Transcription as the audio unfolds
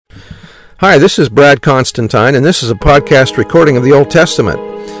Hi, this is Brad Constantine, and this is a podcast recording of the Old Testament.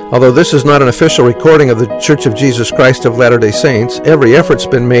 Although this is not an official recording of the Church of Jesus Christ of Latter-day Saints, every effort's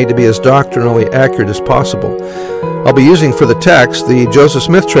been made to be as doctrinally accurate as possible. I'll be using for the text the Joseph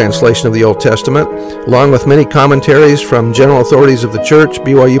Smith translation of the Old Testament, along with many commentaries from general authorities of the Church,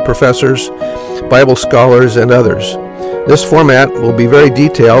 BYU professors, Bible scholars, and others. This format will be very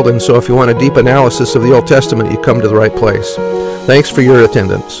detailed, and so if you want a deep analysis of the Old Testament, you come to the right place. Thanks for your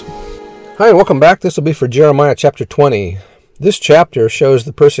attendance. Hi, and welcome back. This will be for Jeremiah chapter 20. This chapter shows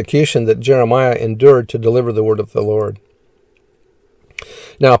the persecution that Jeremiah endured to deliver the word of the Lord.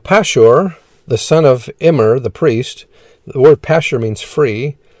 Now, Pashur, the son of Immer, the priest, the word Pashur means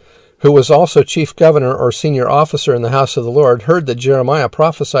free, who was also chief governor or senior officer in the house of the Lord, heard that Jeremiah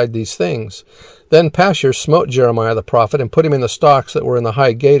prophesied these things. Then Pashur smote Jeremiah the prophet and put him in the stocks that were in the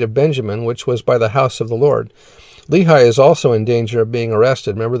high gate of Benjamin, which was by the house of the Lord. Lehi is also in danger of being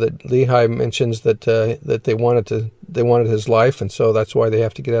arrested. Remember that Lehi mentions that they wanted his life, and so that's why they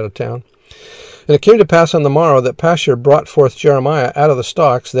have to get out of town. And it came to pass on the morrow that Pashur brought forth Jeremiah out of the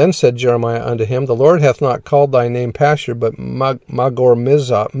stocks. Then said Jeremiah unto him, The Lord hath not called thy name Pashur, but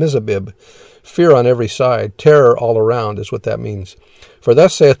Magor-Mizabib. Fear on every side, terror all around is what that means. For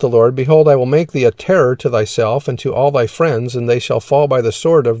thus saith the Lord, Behold, I will make thee a terror to thyself and to all thy friends, and they shall fall by the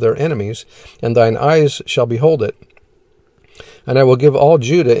sword of their enemies, and thine eyes shall behold it. And I will give all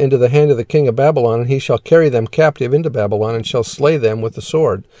Judah into the hand of the king of Babylon, and he shall carry them captive into Babylon, and shall slay them with the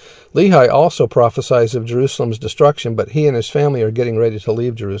sword. Lehi also prophesies of Jerusalem's destruction, but he and his family are getting ready to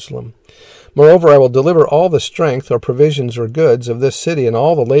leave Jerusalem. Moreover, I will deliver all the strength or provisions or goods of this city, and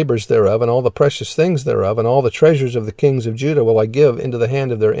all the labors thereof, and all the precious things thereof, and all the treasures of the kings of Judah will I give into the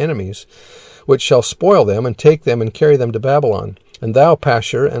hand of their enemies, which shall spoil them, and take them, and carry them to Babylon. And thou,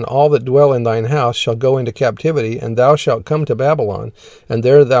 Pashur, and all that dwell in thine house shall go into captivity, and thou shalt come to Babylon, and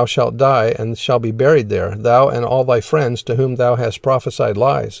there thou shalt die, and shalt be buried there, thou and all thy friends to whom thou hast prophesied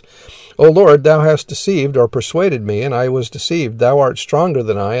lies. O Lord, thou hast deceived or persuaded me, and I was deceived. Thou art stronger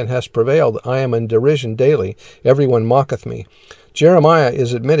than I, and hast prevailed. I am in derision daily. Every one mocketh me. Jeremiah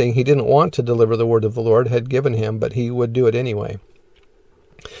is admitting he didn't want to deliver the word of the Lord had given him, but he would do it anyway.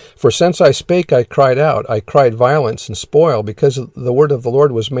 For since I spake, I cried out. I cried violence and spoil, because the word of the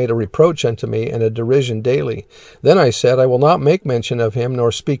Lord was made a reproach unto me, and a derision daily. Then I said, I will not make mention of him,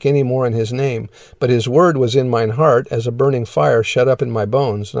 nor speak any more in his name. But his word was in mine heart, as a burning fire shut up in my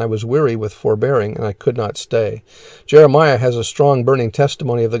bones, and I was weary with forbearing, and I could not stay. Jeremiah has a strong burning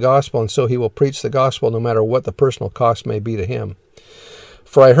testimony of the gospel, and so he will preach the gospel no matter what the personal cost may be to him.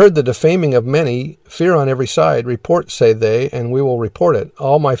 For I heard the defaming of many, fear on every side, report, say they, and we will report it.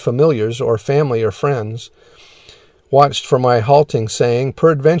 All my familiars, or family, or friends, watched for my halting, saying,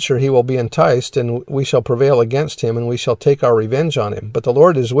 Peradventure he will be enticed, and we shall prevail against him, and we shall take our revenge on him. But the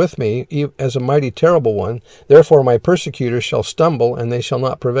Lord is with me, as a mighty terrible one. Therefore my persecutors shall stumble, and they shall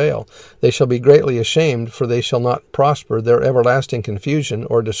not prevail. They shall be greatly ashamed, for they shall not prosper. Their everlasting confusion,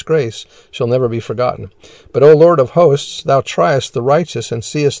 or disgrace, shall never be forgotten. But, O Lord of hosts, thou triest the righteous, and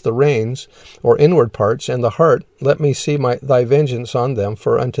seest the reins, or inward parts, and the heart. Let me see thy vengeance on them,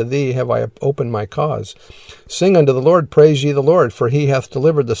 for unto thee have I opened my cause. Sing unto the Lord, praise ye the Lord, for he hath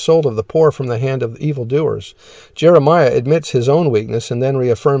delivered the soul of the poor from the hand of evildoers. Jeremiah admits his own weakness, and then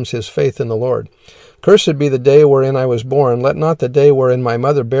reaffirms his faith in the Lord. Cursed be the day wherein I was born. Let not the day wherein my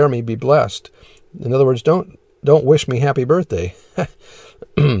mother bare me be blessed. In other words, don't wish me happy birthday.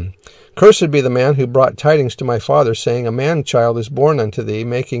 Cursed be the man who brought tidings to my father, saying, A man-child is born unto thee,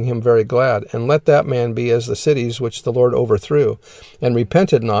 making him very glad. And let that man be as the cities which the Lord overthrew, and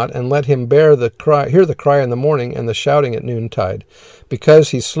repented not, and let him hear the cry in the morning, and the shouting at noontide.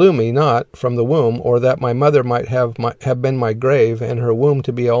 Because he slew me not from the womb, or that my mother might have been my grave, and her womb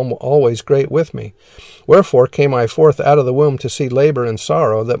to be always great with me. Wherefore came I forth out of the womb to see labor and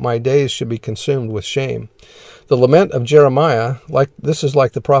sorrow, that my days should be consumed with shame. The lament of Jeremiah, this is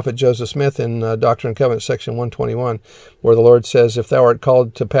like the prophet Joseph Smith in Doctrine and Covenants, section 121, where the Lord says, If thou art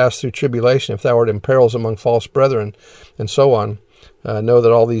called to pass through tribulation, if thou art in perils among false brethren, and so on, know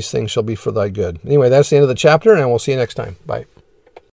that all these things shall be for thy good. Anyway, that's the end of the chapter, and we'll see you next time. Bye.